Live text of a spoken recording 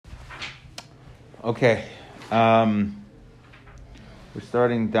Okay. We're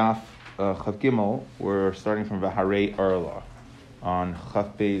starting Daf Chav Gimel. We're starting from Vaharei Arla on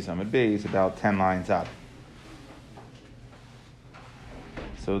Chav Beis Amud Beis, about 10 lines up.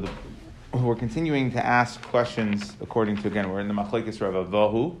 So we're continuing to ask questions according to, again, we're in the Machlekes Rav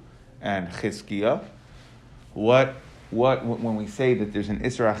Avahu and Chizkiah. What when we say that there's an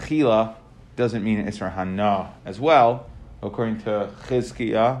Isra Achila, doesn't mean an Isra Hana as well. According to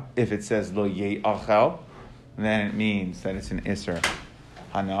Chizkiah, if it says Lo Ye'achel, then it means that it's an Isra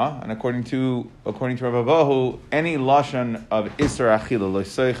Hana. And according to Rav Avahu, any lashon of Isra Achila, Lo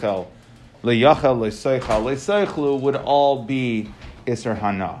Seichel, Lo Yachel, Lo Seichel, Lo Seichlu would all be Isra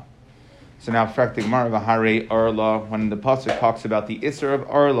Hana. So now, Fraktik Mar Vaharei Arla, when the pasuk talks about the Isra of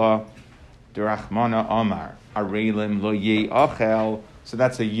Arla, Derachmana Amar, Arelim Lo Ye'achel. So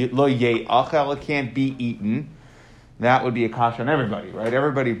that's a Lo Ye'achel, it can't be eaten. That would be a kasha on everybody, right?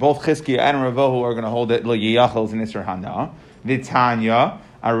 Everybody, both Chizkiah and Ravohu are going to hold that Lo Ye'achel is an Isra Hana. Vitanya,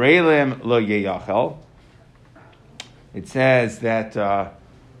 Arelim Lo Ye'achel. It says that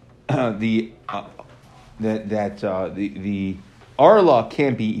the Arla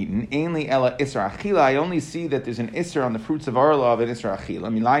can't be eaten. Ainli ela Isra Achila. I only see that there's an Isra on the fruits of Arla of an Isra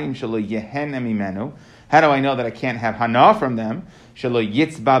Achila. Milayim shelo yehen mimenu. How do I know that I can't have Hana from them? Shelo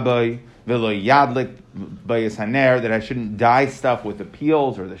yitzba boy velo yadlik bayis haner. That I shouldn't dye stuff with the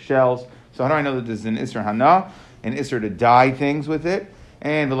peels or the shells. So how do I know that there's an Isra Hana, an Isra to dye things with it,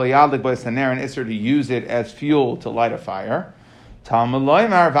 and velo yadlik bayis haner, an Isra to use it as fuel to light a fire? Talmud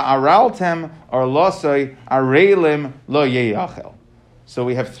loymar va'araltem arlosoi arelim lo ye'achel. So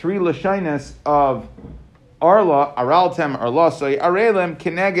we have three lashonos of arla, araltem, arlosoi, arelim,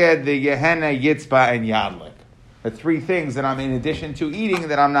 keneged, the yehena, yitzba, and yadlik. The three things that I'm in addition to eating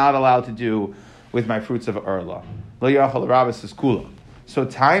that I'm not allowed to do with my fruits of arla. Lo ye'achel rabas is kula. So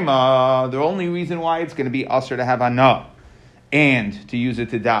taima, the only reason why it's going to be usher to have anah and to use it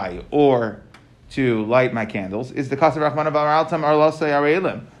to dye or to light my candles is the kasav rachman of araltem arlosei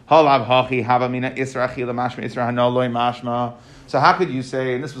arelim. Halav hachi havamina isra achila mashma isra hana loy mashma. So how could you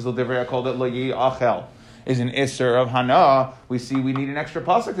say, and this was the different, I called it lo ye'achel, is an isser of hana? We see we need an extra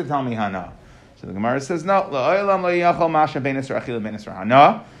pasuk to tell me hana. So the Gemara says no. La'olam lo ye'achel mashma bein isra achila bein isra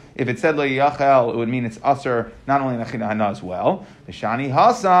hana. If it said lo ye'achel, it would mean it's usser not only in achila hana as well. The shani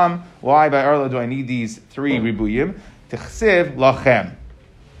hasam. Why by arla do I need these three ribuyim? Tichsiv lachem.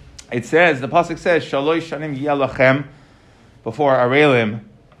 It says, the pasuk says, Shalosh shanim yelachem, before arelim.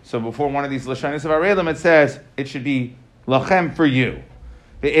 So before one of these lashonos of arelim, it says, it should be lachem for you.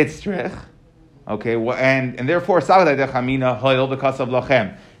 The itztrich. Okay, and therefore, savadai dechamina hoil because of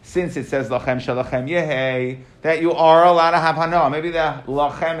lachem. Since it says lachem shalachem yehei, that you are allowed to have hana. Maybe the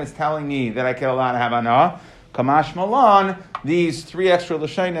lachem is telling me that I can allowed to have hana. Kamash malan, these three extra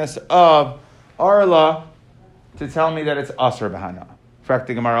lashonos of arla to tell me that it's asr b'hana.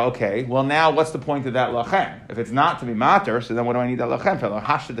 The Gemara, okay, well now what's the point of that lachem? If it's not to be matter, so then what do I need that lachem for?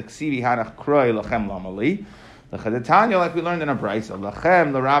 Hashad ksivi hanach kroi lachem lamali. L'chadetanya, like we learned in a brayso,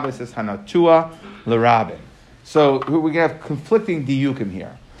 lachem l'rabis is hanatua l'rabin. So we have conflicting diyukim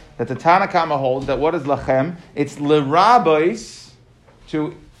here. That the Tanakama holds that what is lachem? It's l'rabis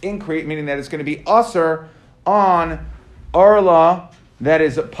to increase, meaning that it's going to be usher on arla that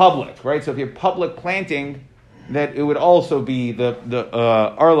is public, right? So if you have public planting, that it would also be the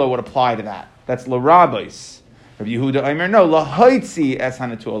arla would apply to that. That's l'rabis. Rav Yehuda Omer, no, lahoitzi es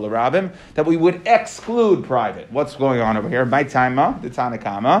hanatua l'rabim, that we would exclude private. What's going on over here? My taima, the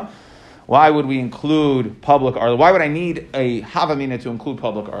Tanakama. Why would we include public arla? Why would I need a havamina to include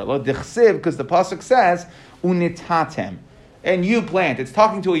public arla? Dichsiv, because the pasuk says unitatem, and you plant. It's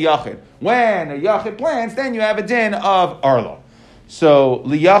talking to a yachid. When a yachid plants, then you have a din of arla. So,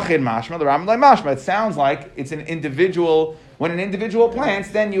 liyachid mashma, the ram mashma. It sounds like it's an individual. When an individual plants,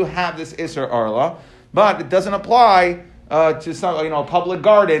 then you have this isser arla, but it doesn't apply to some, a public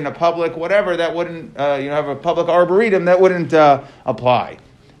garden, a public whatever that wouldn't, have a public arboretum that wouldn't apply.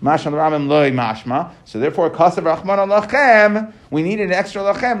 Mashma l'ramim loy mashma. So therefore, kasav rachman lachem, we need an extra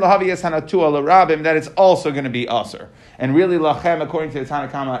lachem lahavi hanatua l'rabim that it's also going to be usser. And really, lachem, according to the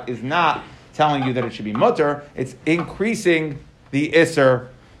Tanakama, is not telling you that it should be mutter. It's increasing the isser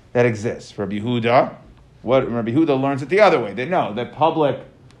that exists. Rabbi Yehuda, Rabbi Yehuda learns it the other way. They know that public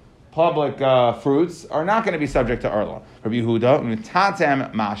fruits are not going to be subject to arla. Rabbi Yehuda,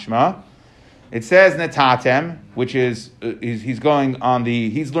 netatem mashma. It says netatem, which is he's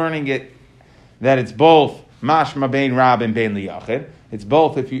learning it that it's both mashma bein rab and bein liyachid. It's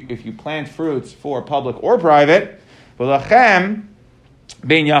both if you plant fruits for public or private. But lachem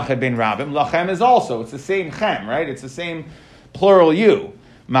bein yachid bein rabim. Lachem is also, it's the same chem, right? It's the same plural you.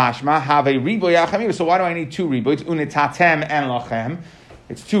 Mashma have a riboy acham. So why do I need two riboys? Unitatem and lachem.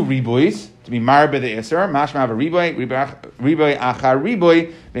 It's two riboys to be marbe the iser. Mashma have a riboy achar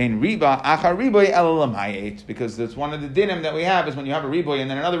riboy vein riba achar riboy elalamayet. Because that's one of the dinim that we have is when you have a riboy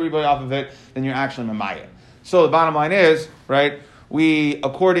and then another riboy off of it, then you're actually mamayet. So the bottom line is, right? We,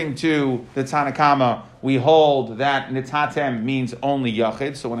 according to the Tanakama, we hold that nitatem means only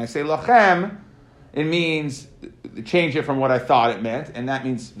yachid. So when I say lachem, it means change it from what I thought it meant, and that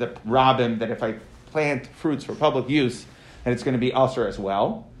means the rabim, that if I plant fruits for public use, that it's going to be usher as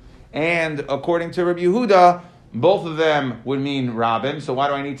well. And according to Rabbi Yehuda, both of them would mean rabim. So why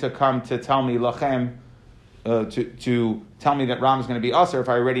do I need to come to tell me lachem to tell me that rabim is going to be usher if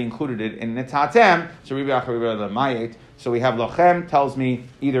I already included it in nitatem? So So we have lachem tells me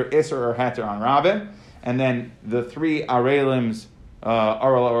either isser or heter on rabim, and then the three arelims.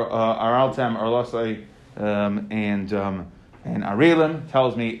 Araltem, Arlosai, and Arelim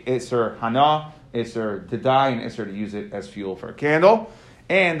tells me Isser Hana, Isser to die, and Isser to use it as fuel for a candle.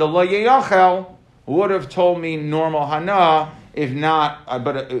 And the Lo Yeyachel would have told me normal Hana, if not,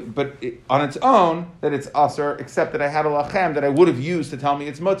 but on its own, that it's Asr, except that I had a Lachem that I would have used to tell me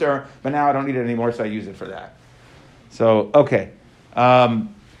it's Mutter, but now I don't need it anymore, so I use it for that. So, okay.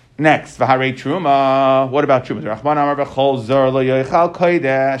 Next, v'harei truma. What about truma? Rachman amar b'chol zor lo yochal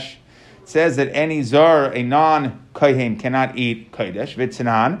kodesh. It says that any zor, a non-kohen, cannot eat kodesh.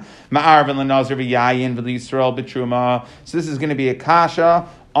 V'tzanan ma'arvin l'nazir v'yayin v'lisrael b'truma. So this is going to be a kasha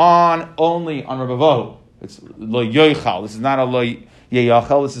only on Rabavohu. It's lo yochal. This is not a lo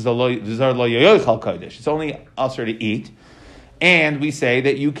yeyachal. This is a zor lo yochal kodesh. It's only usher to eat. And we say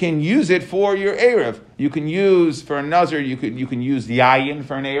that you can use it for your Erev. You can use for a Nazir, you can use the Yayin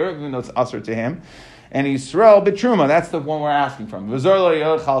for an Erev, even though it's Asr to him. And Yisrael B'Truma, that's the one we're asking from. V'zor lo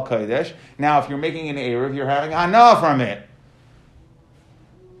yochal kodesh. Now, if you're making an Erev, you're having Hana from it.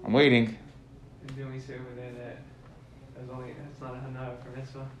 I'm waiting. Didn't we say over there that it's not a Hana for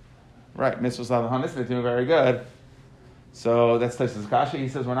Mitzvah? Right, Mitzvah's not a Hana, it's doing very good. So that's Taisus Kasha. He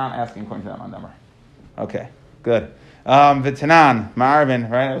says we're not asking according to that number. Okay, good. V'tanan, Ma'arvin,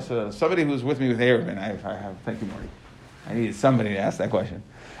 right? So somebody who's with me with Erevin. I have, thank you, Morty. I needed somebody to ask that question.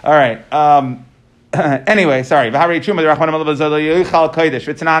 All right. Anyway, sorry. V'harei truma d'rachmanim alav zol yochal kodesh.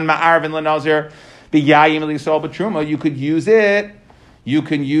 V'tanan ma'arvin l'nazir b'yayim l'yisrael b'truma. You could use it. You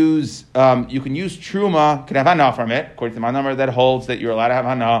can use truma. Could have hana from it, according to my number that holds that you're allowed to have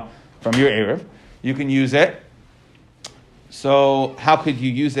hana from your erev. You can use it. So how could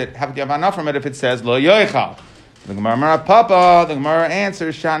you use it? How could you have hana from it if it says lo yochal? The Gemara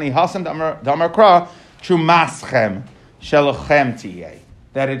answers, Shani Hasam Damar Kra, Trumaschem, Shelachem Tiye.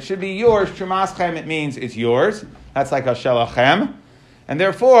 That it should be yours, Trumaschem, it means it's yours. That's like a Shelachem. And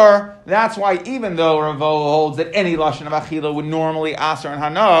therefore, that's why even though Ravo holds that any Lashon of Achila would normally Aser and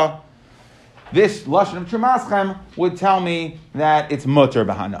Hana, this Lashon of Trumaschem would tell me that it's Mutter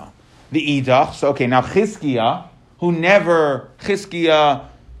Bahana. The Idach, so okay, now Chizkiah, who never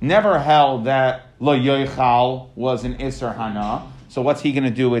held that Lo Yochal was an Isser Hana. So what's he going to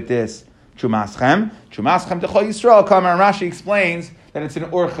do with this Trumaschem? Trumaschem D'chol Yisrael. Kamar Rashi explains that it's an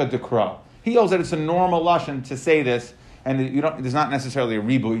Orcha Dekra. He holds that it's a normal Lashon to say this, and there's not necessarily a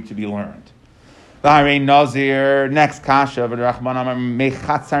ribui to be learned. V'harei Nazir, next Kasha, V'rachman Amar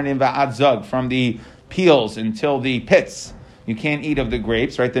Mechatzarnim V'adzug, from the peels until the pits. You can't eat of the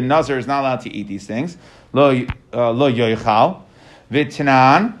grapes, right? The Nazir is not allowed to eat these things. Lo Yochal.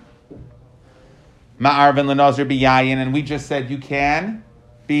 V'tnan. Ma'arvin l'nazir b'yayin, and we just said you can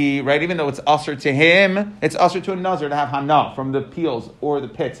be, right, even though it's usher to him, it's usher to a nazir to have hana from the peels or the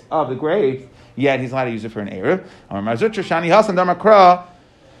pits of the grapes, yet he's allowed to use it for an erev.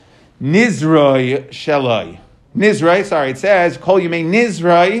 Nizroi shaloi. Nizroi, sorry, it says, kol yimei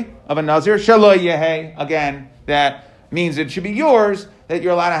nizroi of a nazir, shaloi yehe. Again, that means it should be yours, that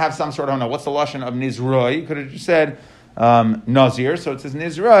you're allowed to have some sort of hana. What's the lashon of nizroi? You could have just said, Nazir, so it says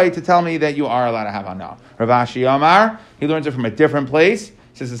Nizrai to tell me that you are allowed to have Hana. Rav Ashi Amar, he learns it from a different place. He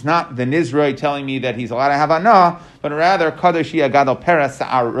says it's not the Nizrai telling me that he's allowed to have Hana, but rather Kadoshi Agadol Peras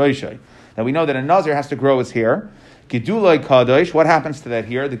Sa'ar Roshai. That we know that a Nazir has to grow his hair. Gidulai Kadosh, what happens to that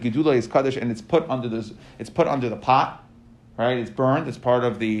hair? The Gidulai is Kadosh, and it's put under the pot, right? It's burned. It's part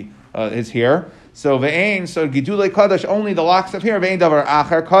of the his hair. So Ve'ain, so Gidulai Kadosh, only the locks of hair. Ve'ain Davar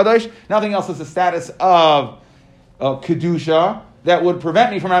Acher Kadosh. Nothing else is the status of kedusha that would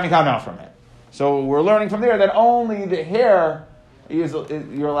prevent me from having hana from it. So we're learning from there that only the hair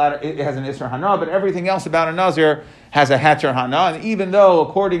you're allowed. It has an isra hana, but everything else about a nazir has a heter hana. And even though,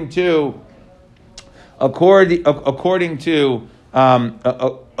 according to even though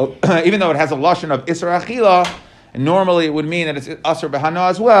it has a lashon of isra achila, and normally it would mean that it's asr behana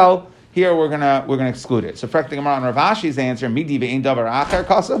as well. Here we're gonna exclude it. So Frek the Gemara on Rav Ashi's answer, midi ve'ein davar acher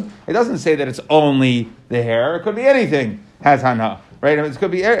kasam. It doesn't say that it's only the hair. It could be anything has hana, right? It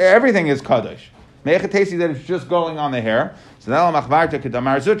could be everything is kaddish. Me'echatesi that it's just going on the hair. So now machvarta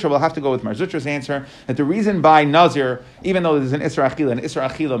kedamar zutra. We'll have to go with Mar Zutra's answer that the reason by nazir, even though there's an isra achila, and isra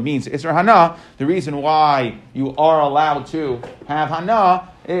achila means isra hana, the reason why you are allowed to have hana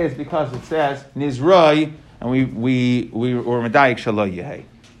is because it says nizroi, and we or medayik shalo yehei.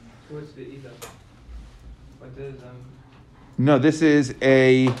 What's the Ida? What is No, this is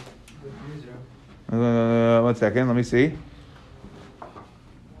a. with Israel? 1 second, let me see.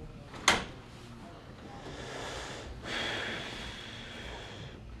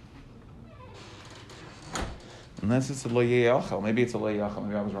 Unless it's a lo yechel, maybe it's a lo yechel.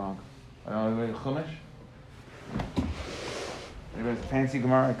 Maybe I was wrong. I don't know. Maybe Chumash. Maybe it's a fancy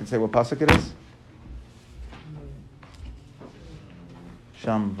Gemara. I could say what pasuk it is.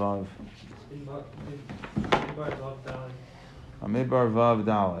 Sham Vav. Amidbar Vav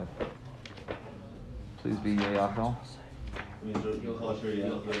Dalet. Please be Yachal.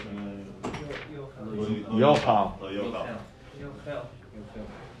 Yochal.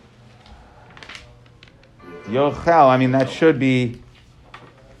 Yochal. I mean, that should be.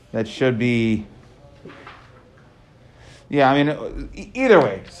 Yeah, I mean, either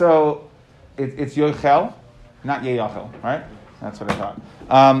way. So it's Yochel, not Yeyachel, right? That's what I thought.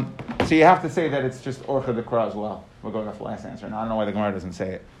 So you have to say that it's just Orcha Dekra as well. We're going off the last answer. Now, I don't know why the Gemara doesn't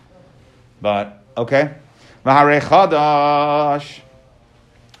say it. But, okay. V'harei Chadash.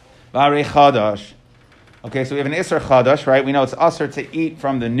 Okay, so we have an Isser Chadash, right? We know it's Asr to eat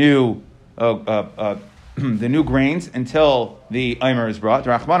from the new grains until the Omer is brought.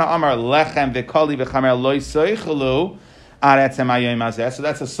 Rachmana Amar Lechem V'kali V'chamer Loi Soichelu Aretzem Hayoim Hazeh. So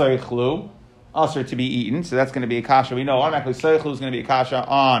that's a Soichelu. Asr to be eaten, so that's going to be a kasha. We know automatically Seichel is going to be a kasha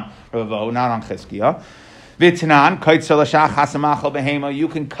on Ravo, not on Chizkiah. V'tanan kaitzer l'shachas amachal behema. You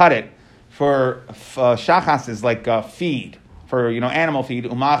can cut it for shachas is like feed for animal feed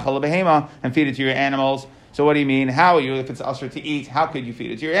umachal behema and feed it to your animals. So what do you mean? How are you if it's asr to eat? How could you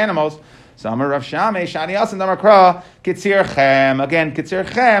feed it to your animals? Samar Rav Shamei Shani Asan Damakra Kitzir Chem again Kitzir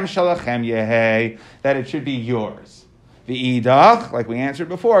Chem Shalachem Yehei that it should be yours. The idach, like we answered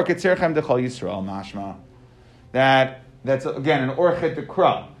before, Ketzirchem Dechol Yisrael Mashma. That's again an orchet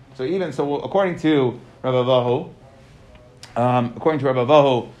dekra. So according to Rabbi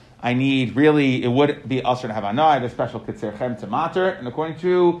Vahu, I need really it would be asr to have ana. I have a special Ketzirchem to mater, and according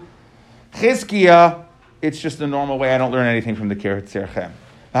to Chizkiah, it's just the normal way. I don't learn anything from the Ketzirchem.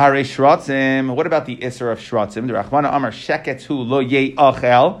 Harei Shratzim. What about the Isser of Shratzim? The Rachmana Amar Sheketu Lo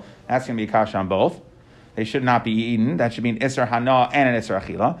Ye'achel. That's going to be a kasha on both. They should not be eaten. That should be an Isser Hana and an Isser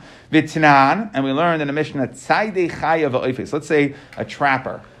Achila. V'tnan, and we learned in the Mishnah, Tzaydei Chaya v'oifis. Let's say a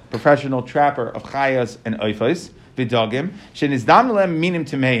trapper, professional trapper of Chayas and oifis, v'dogim, shenizdam lem minim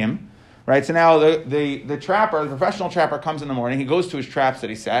temeim. Right, so now the trapper, the professional trapper comes in the morning, he goes to his traps that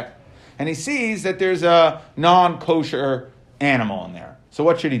he set, and he sees that there's a non-kosher animal in there. So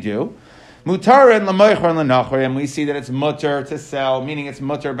what should he do? Mutar and l'moicher and l'nachor, and we see that it's mutter to sell, meaning it's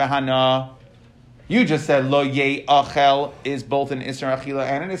mutter behana. You just said lo ye achel is both an isra achila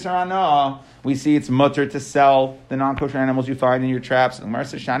and an isra hana. We see it's mutter to sell the non-kosher animals you find in your traps.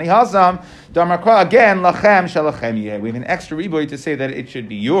 Shani hazam damakra again lachem shalachem yeh. We have an extra riboy to say that it should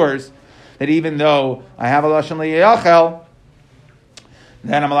be yours. That even though I have a lashon lo ye achel,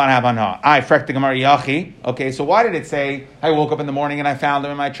 then I'm allowed to have hana. I frek the gemara yachi. Okay, so why did it say I woke up in the morning and I found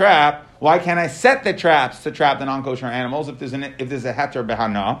them in my trap? Why can't I set the traps to trap the non-kosher animals if there's a heter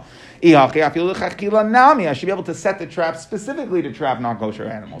behana? I should be able to set the trap specifically to trap non-kosher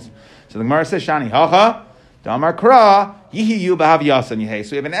animals. So the Gemara says, Shani hacha, damar kra, yihiyu b'hav yasan yehei.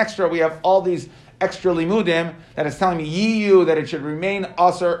 So we have all these extra limudim that is telling me yiyu that it should remain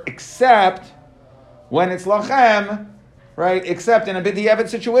aser except when it's lachem, right? Except in a b'di'evet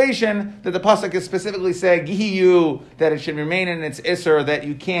situation that the pasuk is specifically saying yihiyu that it should remain in its iser that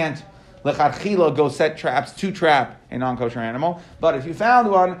you can't lechatchila go set traps to trap a non-kosher animal. But if you found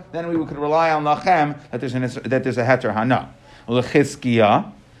one, then we could rely on lachem that there's a heter hana.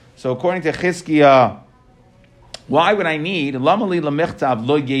 Lechizkiah. So according to Chizkiah, why would I need lamali lemechtav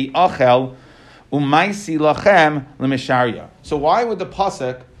lo ye'achel umaisi lachem lemesharia? So why would the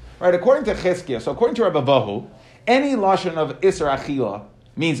pasuk, right? According to Chizkiah, so according to Rabbi Vahu, any lashon of isra achila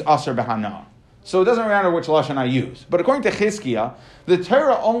means aser behana. So it doesn't matter which lashon I use. But according to Chizkiah, the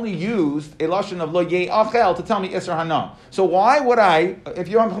Torah only used a lashon of lo ye'achel to tell me isra hana. So why would I, if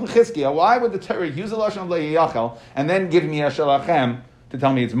you're on Chizkiah, why would the Torah use a lashon of lo ye'achel and then give me a shalachem to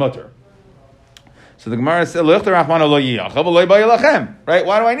tell me it's mutter? So the Gemara says, right?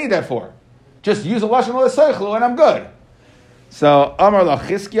 Why do I need that for? Just use a lashon l'seichlu and I'm good. So Amar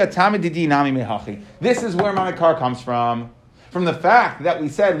lachiskia tamididi nami mehachi. This is where my car comes from the fact that we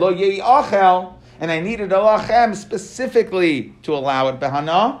said lo yei achel, and I needed a lachem specifically to allow it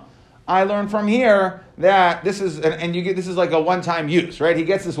behana. I learned from here that this is, and you get this is like a one-time use, right? He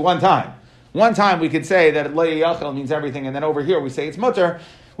gets this one time. One time we could say that lo yei achel means everything, and then over here we say it's mutter,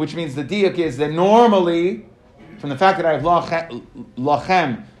 which means the diuk is that normally, from the fact that I have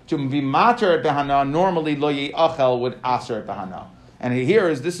lachem to be mater at behana, normally lo yei achel would aser at behana. And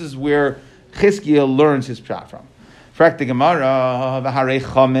this is where Chizkiah learns his pshat from. Frak the Gemara, v'harei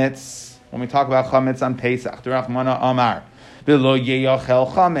chametz, when we talk about chametz on Pesach, Rachmana Amar, below yei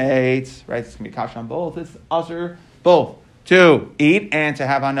achel chametz, right? It's going to be kash on both. It's aser both to eat and to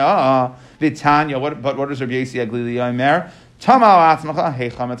have hana. V'tanya, but what does Rabbi Yossi Aglili Omer? Tamal atzmacha hey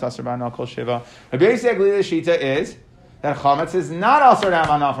chametz aser behana kol shiva. Rabbi Yossi Aglili shita is that chametz is not also to have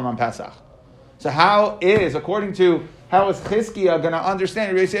hana from on Pesach. So how is Chizkiah going to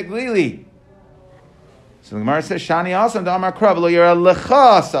understand Rabbi Yossi Aglili? So the Gemara says, Shani Asam Damar Krav Lo Yira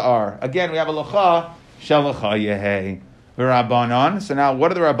Lecha Sa'ar. Again, we have a Lecha Shel Lecha Yehei Rabbanon. So now, what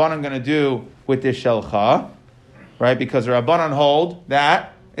are the Rabbanon going to do with this Shelcha? Right, because the Rabbanon hold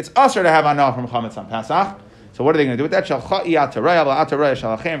that it's usher to have Anah from Chametz on Pesach. So what are they going to do with that? Shelcha Iyataraya V'Ataraya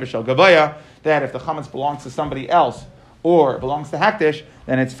Shalachem V'Shel Gavaya. That if the Chametz belongs to somebody else or belongs to Hakdish,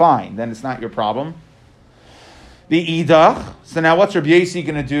 then it's fine. Then it's not your problem. The Idach. So now, what's Rabbi Yossi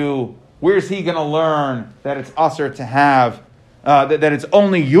going to do? Where's he going to learn that it's usher to have, that it's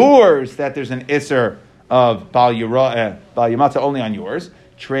only yours, that there's an isser of Bal Yamata only on yours?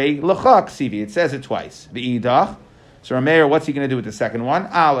 Trey L'chak Sivi. It says it twice. The Idach. So Rameir, what's he going to do with the second one?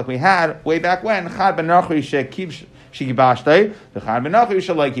 Like we had way back when. Chad ben Nachri shekibashtei. The Chad ben Nachri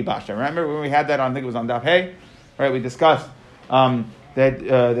shalai kibashtei. Remember when we had that on, I think it was on Daf Hey? Right, we discussed that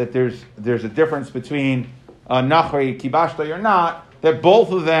there's a difference between Nachri kibashtei or not, that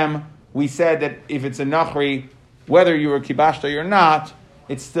both of them, we said that if it's a nachri, whether you were kibashta or not,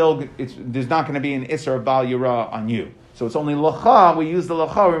 there's not going to be an isser of bal yira on you. So it's only lacha. We use the lacha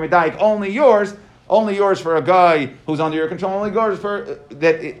remedayik, only yours for a guy who's under your control. Only yours for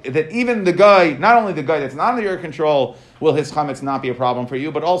that even the guy, not only the guy that's not under your control, will his chametz not be a problem for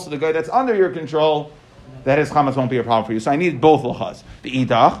you, but also the guy that's under your control, that his chametz won't be a problem for you. So I need both lachas. The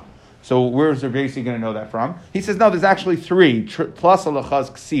idach. So where's Rabbi Yossi going to know that from? He says, no, there's actually three, plus a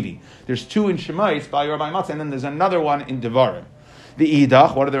lachaz ksivi. There's two in Shemais, by Rabbi Matzah, and then there's another one in Devarim. The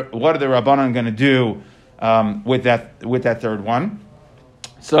idach, what are the Rabbanan going to do with that third one?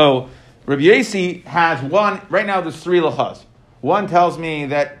 So Rabbi Yossi has one, right now there's three lachaz. One tells me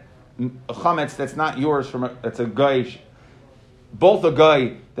that a chametz that's not yours, that's a guy, both a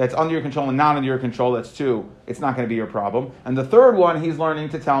guy that's under your control and not under your control, that's two, it's not going to be your problem. And the third one, he's learning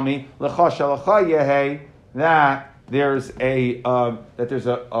to tell me, Lecha shalacha yehe, that there's a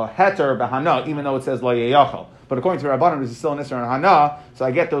heter behana, even though it says la yeyachal. But according to Rabbanan, there's still an isser and hana, so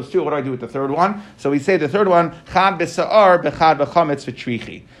I get those two. What do I do with the third one? So we say the third one, chad b'sa'ar b'chad b'chametz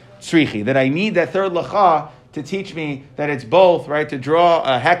v'trichi, that I need that third lecha to teach me that it's both, right, to draw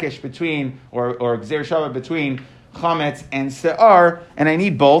a hekesh between, or gzer shava between chametz and se'ar, and I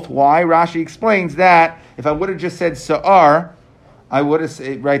need both. Why? Rashi explains that if I would have just said se'ar, I would have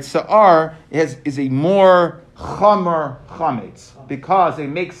said, right, se'ar is a more chamer chametz, because they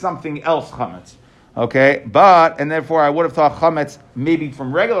make something else chametz. Okay, and therefore I would have thought chametz, maybe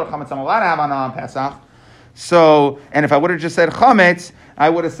from regular chametz, I'm allowed to have on Pesach. So, and if I would have just said chametz, I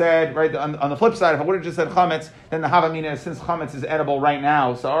would have said, right, on the flip side, if I would have just said chametz, then the havamina, since chametz is edible right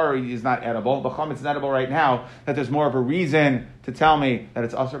now, sorry, is not edible, but chametz is edible right now, that there's more of a reason to tell me that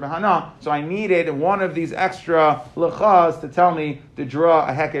it's asr b'hana. So I needed one of these extra lechas to tell me to draw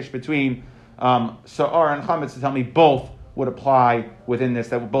a hekesh between sa'ar and chametz, to tell me both would apply within this,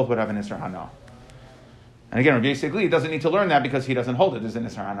 that both would have an isra hana. And again, Rabbi Yossi doesn't need to learn that because he doesn't hold it as an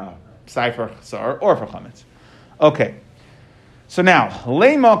isra hana, sai for sa'ar or for chametz. Okay. So now,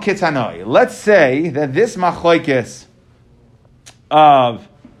 leima kitanoi. Let's say that this machlokes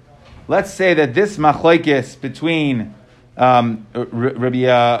between Rabbi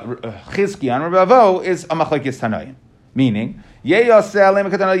Chizkiah and Rabbi Avo is a machlokes tanoi, meaning yeyaseh leima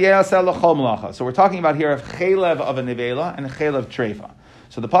kitanoi yeyaseh l'chol malacha. So we're talking about here of chelev of a nevela and a chelev treifa.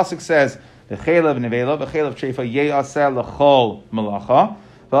 So the pasuk says the chelev nevela, the chelev treifa yeyaseh l'chol malacha,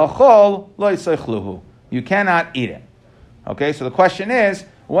 v'achol lo yisaychluhu. You cannot eat it. Okay, so the question is,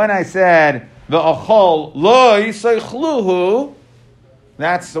 when I said the achol lo yisaychluhu,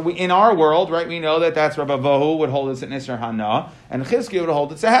 that's in our world, right? We know that's Rabbi Vohu would hold it's an isser hana, and Chizkiah would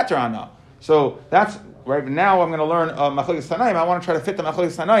hold it's a heter hana. So that's right. Now I'm going to learn Machlokes Tanaim. I want to try to fit the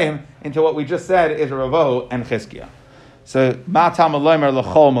Machlokes Tanaim into what we just said is Ravohu and Chizkiah. So Ma'atam Aloymer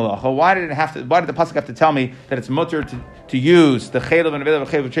L'chol Malacha. Why did the pasuk have to tell me that it's mutter to use the chaylev and aveilav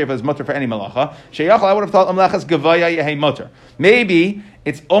chaylev treifa as mutter for any malacha? Sheyachal, I would have thought Amlechas Gavaya Yehei mutter. Maybe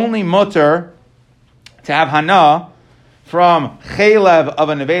it's only mutter to have hana from chaylev of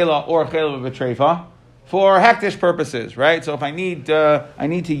a nevela or chaylev of a treifa for hektish purposes, right? So if I need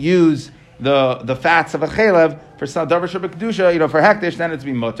to use the fats of a chaylev for davar shebekdusha, for hektish, then it's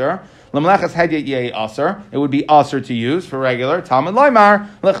be mutter. L'mlechas hedyet yei aser. It would be aser to use for regular. Talmud loymar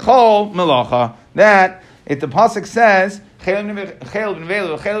lechol melacha. That if the pasuk says chaylev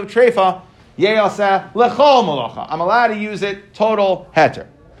nevela chaylev treifa yei aser lechol melacha, I'm allowed to use it total heter.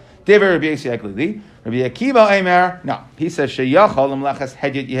 Divrei Rabbi Yossi Aglili. Rabbi Akiva Eimer. No, he says sheyachol l'mlechas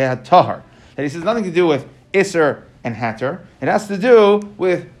hedyet yei tahar. That he says nothing to do with iser and heter. It has to do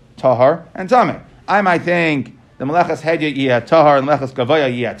with tahar and tameh. I might think the melechas hedyet yeh tahar and melechas gavaya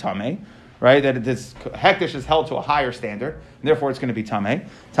yeh tameh, right? That this hektish is held to a higher standard, and therefore it's going to be tameh.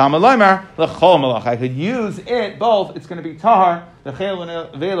 Talmud loymar lechol melach. I could use it both. It's going to be tahar. The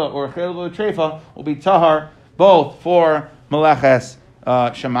chaylev vela or chaylev treifa will be tahar both for melechas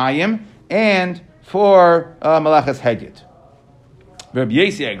shemayim and for melechas hedyet. Rabbi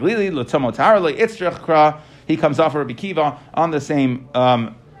Yossi Aglili l'tomo tahar le'itzrich kra. He comes off of Rabbi Kiva on the same.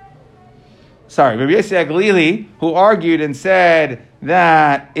 Rabbi Yossi Aglili, who argued and said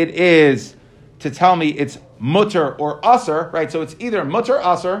that it is to tell me it's mutter or aser, right? So it's either mutter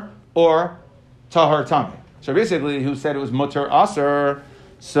aser or tahar tameh. So Rabbi Yossi Aglili, who said it was mutter aser,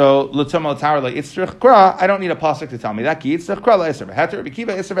 so l'tomo tahar le'itzrich kra, I don't need a pasuk to tell me that. Ki yitzrich kra le'iser v'heter. Rabbi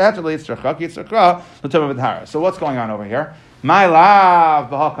Kiva iser v'heter le'itzrich kra. Ki yitzrich kra l'tomo v'tahara. So what's going on over here? My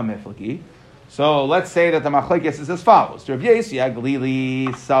lav b'haka miflaki. So let's say that the machlekes is as follows. Rabbi Yossi Aglili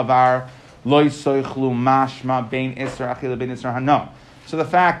savar lo yisoichlu mashma bein isra achila bein isra hana. So the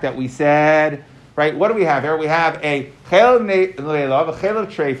fact that we said, right, what do we have here? We have a chaylev leilav, a chaylev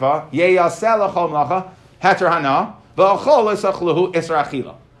treifa, yeyaseh lachol melacha, heter hana, v'achol lo yisoichluhu isra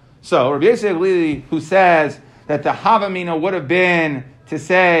achila. So Rabbi Yossi Aglili, who says that the havamina would have been to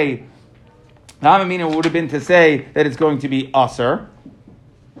say, that it's going to be aser,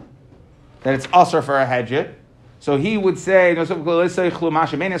 that it's aser for a hedget. So he would say, so that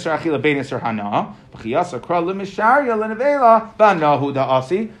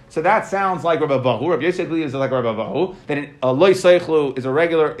sounds like Rabbi Bahu. Rabbi Yossi Aglili is like Rabbi Bahu, that a loy seichlu is a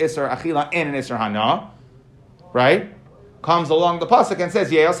regular isser achila and an isser hana, right? Comes along the pasuk and says,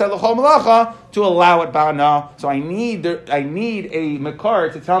 to allow it b'hana. So I need a makar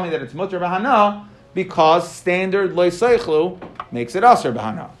to tell me that it's mutter b'hana because standard loy seichlu makes it aser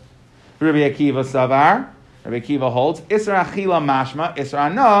b'hana. Rabbi Akiva savar. Rabbi Akiva holds isra achila mashma, isra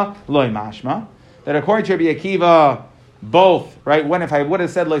hana loy mashma. That according to Rabbi Akiva, both, right? When if I would have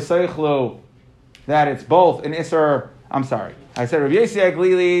said loy seichlu, that it's both an isra. I'm sorry, I said Rabbi Yossi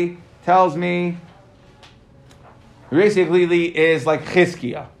Aglili tells me. Rabbi Yossi Aglili is like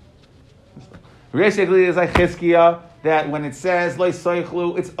Chizkiah. Rabbi Yossi Aglili is like Chizkiah, that when it says loy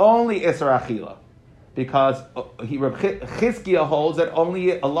seichlu, it's only isra achila. Because Chizkiah holds that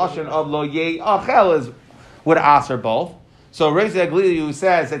only a lashon of lo yei achel would aser both. So Rabbi Yossi Aglili, who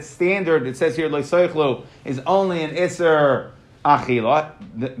says that standard, it says here lo seichlu is only an iser achila,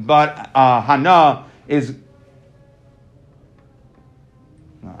 but hana is.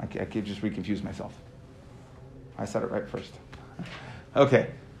 No, I can't just reconfuse myself. I said it right first. Okay,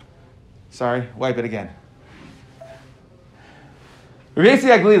 sorry. Wipe it again. Rabbi Yossi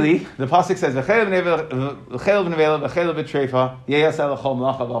Aglili, the pasuk says,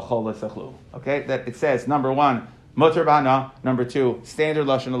 okay, that it says, number one, mutter b'hana, number two, standard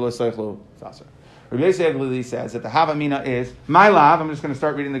lashon lo seichlu saser. Rabbi Yossi Aglili says that the havamina is, my lav, I'm just going to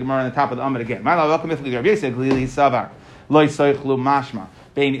start reading the Gemara on the top of the Amud again. My lav, welcome to Rabbi Yossi Aglili, savar, lo seichlu mashma,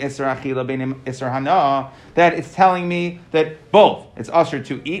 bein isra achila, bein isra hana, that it's telling me that both, it's usher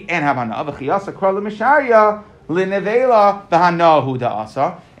to eat and have hana, v'chiyasa kra l'misharya, Linevela v'hanahu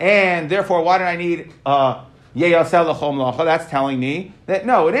da'asa, and therefore, why do I need yeyaseh l'chol melacha? That's telling me that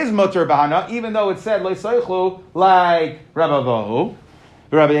no, it is mutter b'hana, even though it said lo seichlu like Rabbi Bahu.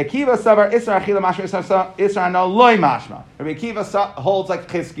 Rabbi Akiva savar isra achila mashma isra hana loy mashma. Rabbi Akiva holds like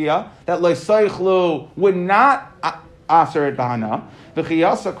Chizkiah that lo seichlu would not aser it b'hana.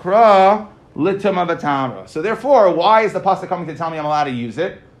 V'chiyasa kra l'tuma v'tamra. So therefore, why is the pasuk coming to tell me I'm allowed to use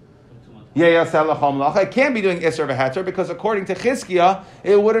it? It can't be doing Isser v'heter because according to Chizkiah,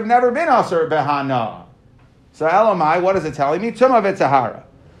 it would have never been Isser v'hana. So Elamai, what is it telling me? Tuma v'tahara.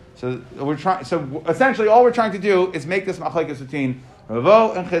 So essentially, all we're trying to do is make this machlekes between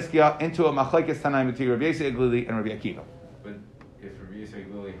Ravo and Chizkiah into a machlekes Tanaim between Rabbi Yossi Aglili and Rabbi Akiva. But if Rabbi Yossi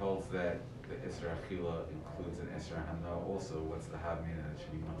Aglili holds that the Isra Achila includes an Isra Hana, also what's the Havmina that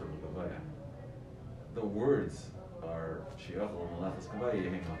should be Matar B'Gavaya? The words are Shiach or Malachas Gavaya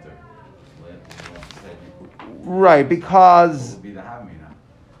Yehi Matar. Right, because what would be the Havmina?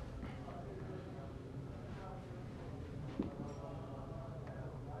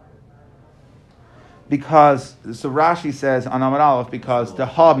 Because so Rashi says on Amud Aleph because the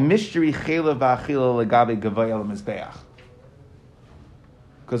ha mystery chelev v'achila legabe gavayel mizbeach.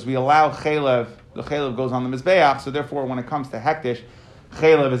 Because we allow chelev, the chelev goes on the mizbeach, so therefore when it comes to hektish,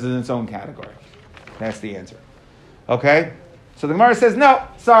 chelev is in its own category. That's the answer. Okay, so the Gemara says no,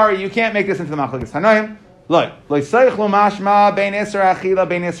 sorry, you can't make this into the machlekes Tanaim. Look, loisaychlu mashma bein isra achila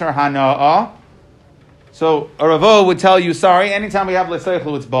bein isra hana'ah. So a Ravo would tell you, sorry, anytime we have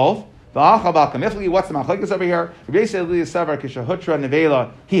loisaychlu, it's both. What's the machlekes over here?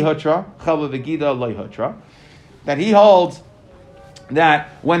 That he holds that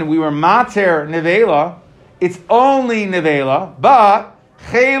when we were mater nevela, it's only nevela, but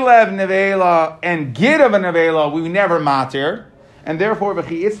chelev nevela and gid of a nevela we never mater, and therefore that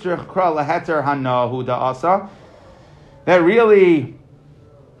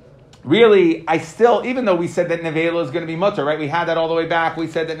really, I still, even though we said that nevela is going to be mutter, right? We had that all the way back. We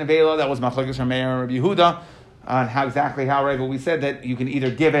said that nevela, that was machlokes from Meir and Rabbi Yehuda, on how right? But we said that you can either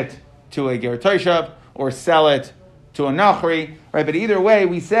give it to a ger toishav or sell it to a nachri, right? But either way,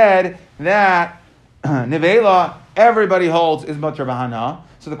 we said that nevela, everybody holds is mutter b'hana.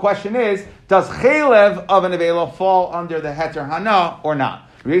 So the question is, does chelev of a nevela fall under the heter hana or not?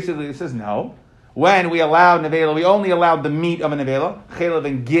 Basically, it says no. When we allowed nevela, we only allowed the meat of a nevela. Chelev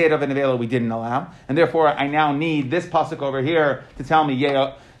and gid of a nevela we didn't allow. And therefore, I now need this pasuk over here to tell me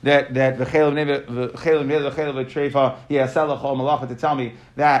that the chelev treifa yasel chol malacha to tell me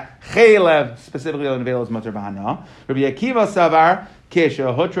that chelev specifically of a nevela is mutter b'hana. Rabbi Akiva savar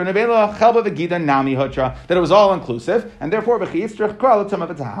kesha hutra nevela chelba v'gida nami hutra, that it was all inclusive, and therefore b'chiyistrich kral l'tum of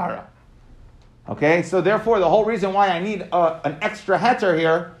a tahara. Okay, so therefore the whole reason why I need an extra heter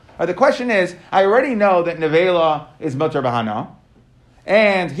here. The question is, I already know that nevela is mutar b'hana,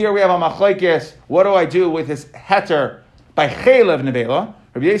 and here we have a machlekes. What do I do with this heter by chelev nevela?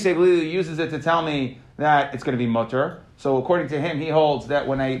 Rabbi Yossi uses it to tell me that it's going to be mutar. So according to him, he holds that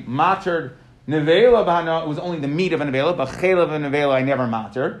when I matered nevela b'hana, it was only the meat of a nevela, but chelev of nevela I never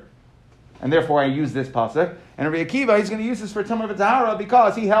matered, and therefore I use this pasuk. And Rabbi Akiva, he's going to use this for Tumah V'Tahara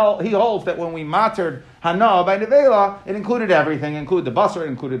because he holds that when we matered Hana by Nevela, it included everything, included the basar, it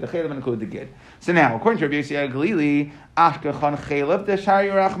included the chelev, and included the gid. So now, according to Rabbi Yossi Aglili, Ashkechan chelev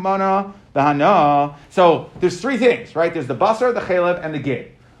deshari rachmana b'Hana. So there's three things, right? There's the basar, the chelev, and the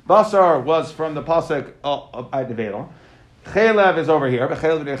gid. Basar was from the pasuk at Nevela. Chelev is over here, but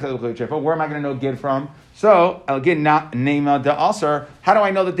chelev. Where am I going to know gid from? So I'll get not nema da asar. How do I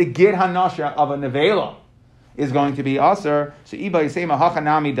know that the gid hanasha of a nevela is going to be asar? So iba yisema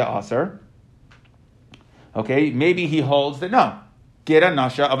hachanami da asar. Okay, maybe he holds that no, gid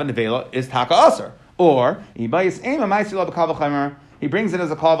hanasha of a nevela is taka asar. Or iba yisema ma'asila b'kal v'chaymer. He brings it as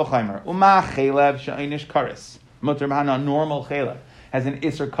a kal v'chaymer. Uma chelev she'inish kares. Mutar b'hana normal chelev has an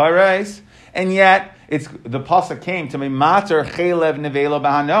iser kares, and yet it's the pasuk came to me mater chelev nevela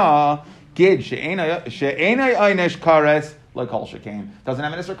b'hana. Gid she'enai einish kares like kol shekain doesn't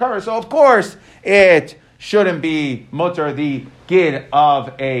have an isur kares, so of course it shouldn't be mutter. The gid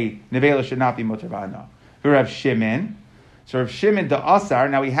of a nevela should not be mutter b'hana. Rav Shimon, so Rav Shimon the asar.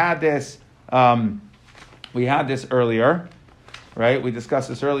 Now we had this earlier, right? We discussed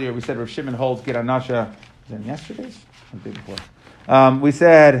this earlier. We said Rav Shimon holds gid anasha. Was it yesterday's or the day before? We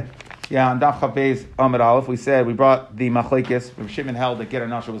said. Yeah, on Daf Chavez Amud Aleph, we said we brought the machlekes. Rav Shimon held that Ger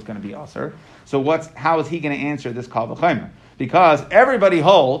Anasha was going to be aser. So how is he going to answer this kal v'chaymer? Because everybody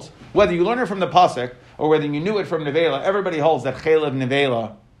holds, whether you learn it from the pasuk or whether you knew it from nevela, everybody holds that chelev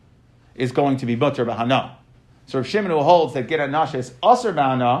nevela is going to be mutar b'hana. So Rav Shimon who holds that Ger Anasha is aser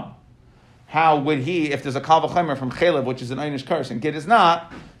b'hana, how would he, if there's a kal v'chaymer from chelev, which is an einish curse, and gid is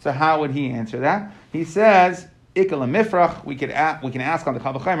not, so how would he answer that? He says, Ikal mifrach. We can ask on the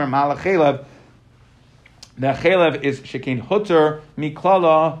kal v'chaymer mala chelev. The chelev is shekin huter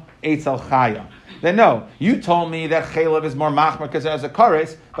miklala eitzel chaya. Then no, you told me that chelev is more machmer because it has a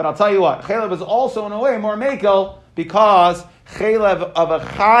kares. But I'll tell you what, chelev is also in a way more mekel because chelev of a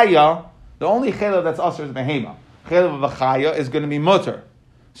chaya, the only chelev that's aser is behema. Chelev of a chaya is going to be mutter.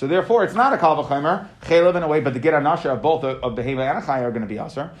 So therefore, it's not a kal v'chaymer. Chelev in a way, but the ger anasha of both of behema and a chaya are going to be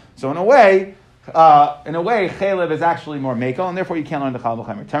aser. So in a way, chelev is actually more mekel, and therefore you can't learn the kal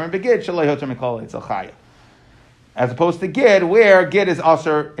v'chaymer. Termin begid shalei hoter mikol etzel chaya. as opposed to gid, where gid is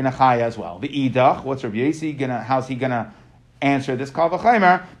aser in a chaya as well. The idach, what's Rabbi Yossi gonna? How's he gonna answer this kal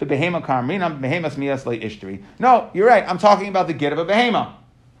v'chaymer? The behema karminam behemas mias le ishtri. No, you're right. I'm talking about the gid of a behema,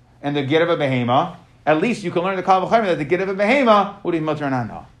 and the gid of a behema. At least you can learn the kal v'chaymer that the gid of a behema would be mutter and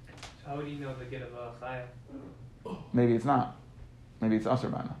no. How would you know the get of a chaya? Maybe it's not. Maybe it's aser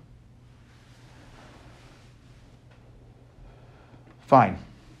bana. Fine.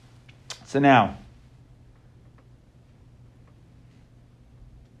 So now,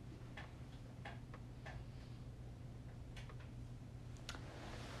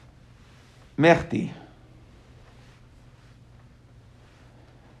 Mechti.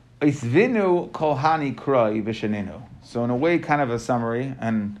 Isvinu kolhani kroi v'sheninu. So in a way, kind of a summary,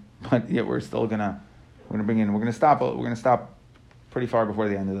 but yet we're gonna stop pretty far before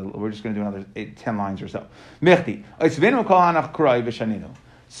the end of we're just gonna do another 10 lines or so. Mechti. Isvinu kolhani kroi v'sheninu.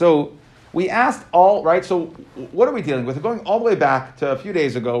 So we asked all, right, so what are we dealing with? We're going all the way back to a few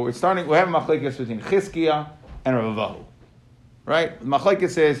days ago. We have a machlekes between Chizkiah and Rav Avahu. Right? The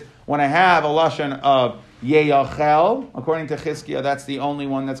machlekes is, when I have a lashon of yeyachel, according to Chizkiah, that's the only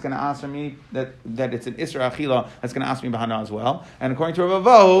one that's going to answer me, that it's an Isra Achila, that's going to ask me Bahana as well. And according to Rav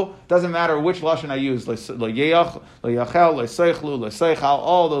Avahu, doesn't matter which lashon I use, yeyachel, seichlu, seichal,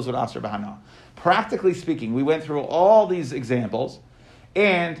 all those would answer Bahana. Practically speaking, we went through all these examples,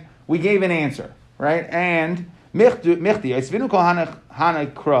 and we gave an answer, right? And they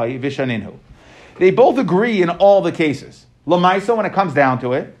both agree in all the cases. Lamaisa, when it comes down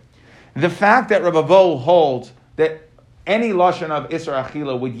to it, the fact that Rav Avahu holds that any lashon of Isra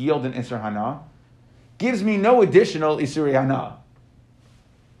Achila would yield an Isra Hana gives me no additional Isra Hana.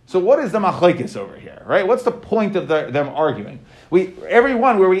 So what is the machlekes over here, right? What's the point of them arguing? Every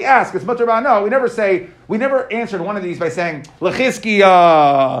one where we ask, it's mutter b'hana, we never answered one of these by saying,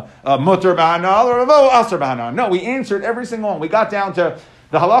 L'chizkiya mutter b'hana, or Ravo aser b'hana. No, we answered every single one. We got down to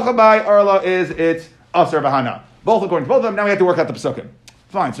the halacha by Arla it's aser b'hana. Both according to both of them, now we have to work out the psukim.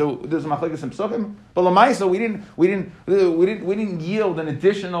 Fine, so there's a machlekes in psukim, but l'maisa we didn't yield an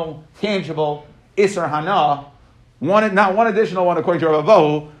additional tangible Isra Hana, not one additional one according to Rav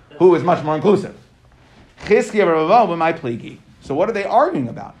Avahu, who is much more inclusive. Chizkiya Rav Avahu b'may pligi. So what are they arguing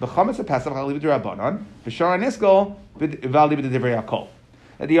about? The chametz of Pesach chali b'drabanan, v'shar niskol v'valdi b'divrei hakol.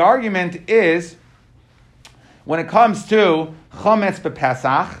 The argument is, when it comes to chametz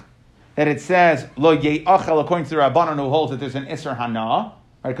b'Pesach, that it says lo ye'achel according to the Rabbanan who holds that there's an Isser Hana,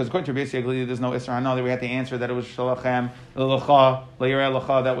 right? Because according to basically there's no Isser Hana. There we had to answer that it was shalachem, lecha, le'yireh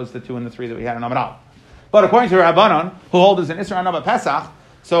lecha. That was the 2 and the 3 that we had in Amadal. But according to Rabbanan who hold there's an Isser Hana b'Pesach,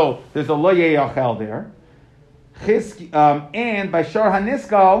 so there's a lo ye'achel there. And by Shar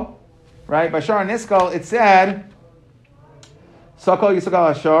HaNiskal, right? By Shar HaNiskal, it said, Sakal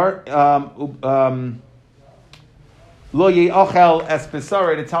Yisakal Ashar, Lo Ye'achel Es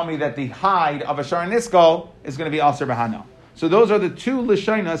Pesare, to tell me that the hide of a Shar HaNiskal is going to be Aser B'Hana. So those are the two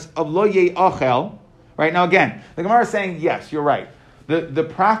Lishonas of Lo Ye'achel. Right? Now again, the Gemara is saying, yes, you're right. The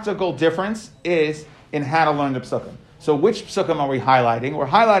practical difference is in how to learn the Psukim. So which Psukim are we highlighting? We're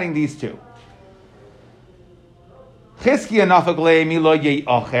highlighting these two. Chizkiya nafagle milo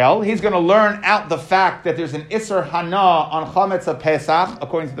ye'achel. He's going to learn out the fact that there's an Isser Hana on Chametz of Pesach,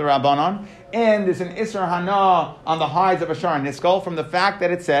 according to the Rabbanon, and there's an Isser Hana on the hides of Ashar and Niskal from the fact that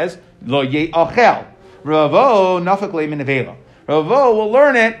it says lo ye'achel. Ravo nafagle min nevela. Ravo will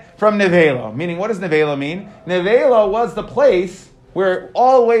learn it from nevela. Meaning, what does nevela mean? Nevela was the place where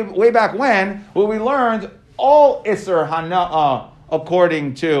all the way back when, where we learned all Isser Hana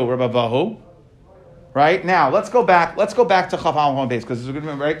according to Rabbi Vahu. Right now, let's go back to Chaf Al base because this is going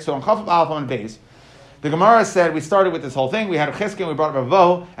to be right. So on Chaf Al base, the Gemara said we started with this whole thing. We had a Chizkiah, we brought Rav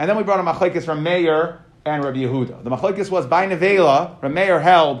Avahu, and then we brought a machlekes from Meir and Rabbi Yehuda. The machlekes was by nevela. Rav Meir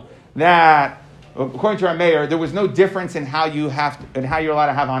held that according to Rav Meir, there was no difference in how you're allowed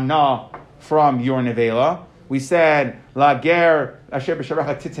to have hana from your nevela. We said la ger asher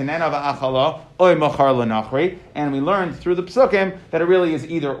b'sharecha titinena va'achala oy machar lenachri, and we learned through the psukim that it really is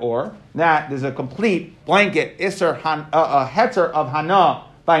either or. That there's a complete blanket iser a heter of hana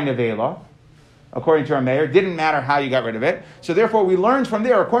by nevela, according to our mayor. Didn't matter how you got rid of it. So therefore, we learned from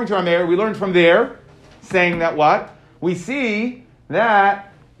there. According to our mayor, we learned from there, saying that what we see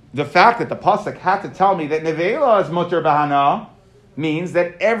that the fact that the pasuk had to tell me that nevela is mutter bahana means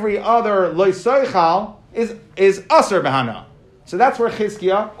that every other loisoichal is aser b'hana. So that's where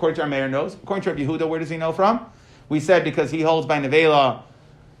Chizkiah, according to our mayor, knows. According to Rabbi Yehuda, where does he know from? We said because he holds by nevela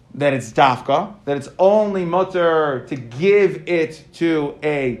that it's dafka, that it's only mutter to give it to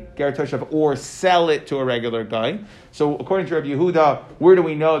a ger toshav or sell it to a regular guy. So according to Rabbi Yehuda, where do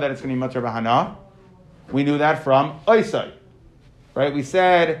we know that it's going to be mutter b'hana? We knew that from Oisai. Right? We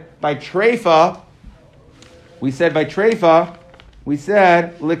said by Treifa,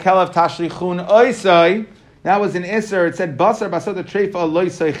 Lekelev Tashlichun Oisai. That was an Isser. It said Basar Basar Treifa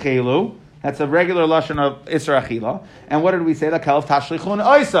Loisai Chelu. That's a regular lashon of Isser Achila. And what did we say? Lekelev Tashlichun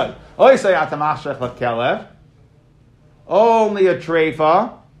Oisai. Oisai Atamashech Lekelev. Only a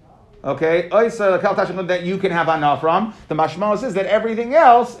Treifa. Okay, that you can have ana from. The mashmalos is that everything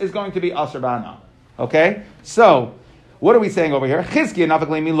else is going to be aser b'ana. Okay, so what are we saying over here? Chizkiya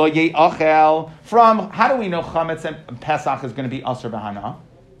nafaklemi lo ye'achel. From how do we know chametz and Pesach is going to be aser b'ana?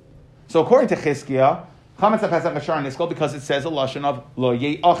 So according to Chizkiya, chametz and Pesach are shar niskol because it says a lashon of lo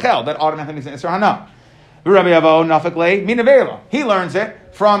ye'achel that automatically makes an iser hana. Rabbi Avo nafakle mi nevela. He learns it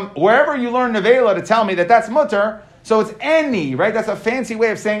from wherever you learn nevela to tell me that that's mutter. So it's any, right? That's a fancy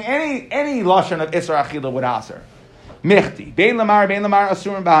way of saying any lashon of Isra Achila would aser. Michti. Bein lamar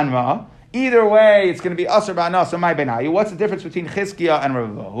asurim b'hanma. Either way, it's going to be aser b'hanma. So my benayu. What's the difference between Chizkiya and Rav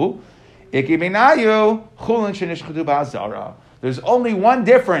Abahu? Iki benayu chulin shenishchadu ba'azara. There's only one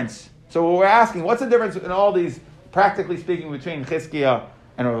difference. So we're asking, what's the difference in all these, practically speaking, between Chizkiya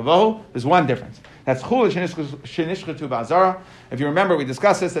and Rav Abahu? There's one difference. That's chulin shenishchadu ba'azara. If you remember, we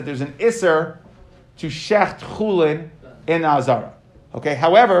discussed this, that there's an iser to shecht chulin in azara. Okay.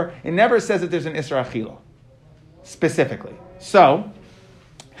 However, it never says that there's an isra achila specifically. So,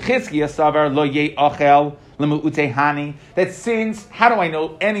 Chizkiya savar lo ye'achel lemu'ute hani. That since how do I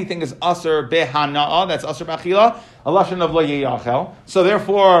know anything is aser behana'a? That's aser b'achila. A lashon of lo ye'achel. So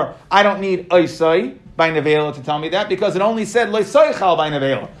therefore, I don't need oisai by nevela to tell me that because it only said lo soichal by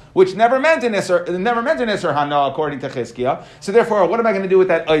nevela, which never meant an iser hana according to Chizkiya. So therefore, what am I going to do with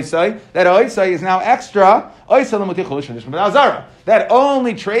that oisai? That oisai is now extra. That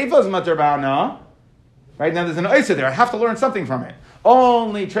only treifas mater b'ana. Right now, there's an oisai there. I have to learn something from it.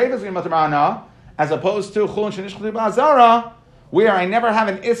 Only treifas mater b'ana, as opposed to chulin shenishchadu b'azara, where I never have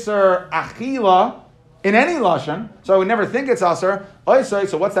an iser achila in any lashon, so I would never think it's aser.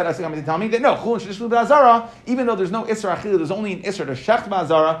 So what's that going to tell me? That no, chulin shenishchadu b'azara, even though there's no iser achila, there's only an iser to shecht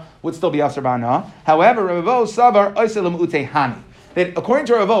b'azara, would still be aser b'ana. However, Ravo savar oisei lemu'utei hani. That according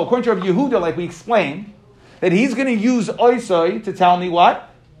to Ravo, according to Rav Yehuda, like we explained, that he's going to use oisei to tell me what?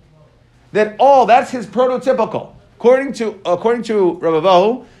 That that's his prototypical. According to Rav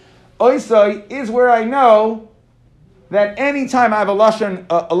Abahu, oisei is where I know that any time I have a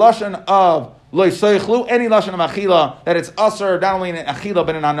lashon of lo soichlu, any lashon of achila, that it's aser not only in achila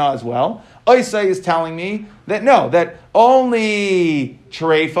but in ana as well. Oisei is telling me that no, that only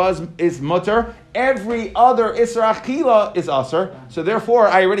treifa is mutter. Every other isra achila is aser. So therefore,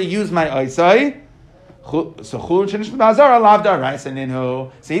 I already used my oisei. So he's going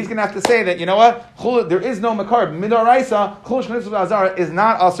to have to say that, you know what? There is no makar. Midaraisa, chul shenish b'azara is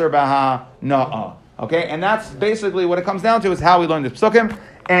not aser b'ha na'a. Okay, and that's basically what it comes down to is how we learn this psukim.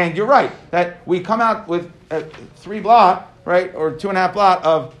 And you're right that we come out with 3 blot, right, or 2.5 blot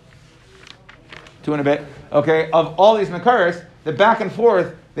of 2 and a bit. Okay, of all these makaris, the back and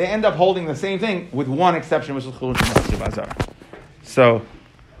forth they end up holding the same thing with one exception, which is chul shenish b'azara. So.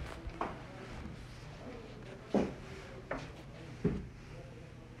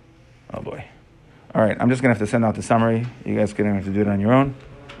 Oh boy. All right, I'm just going to have to send out the summary. You guys are going to have to do it on your own.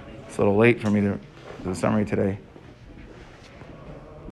 It's a little late for me to do the summary today.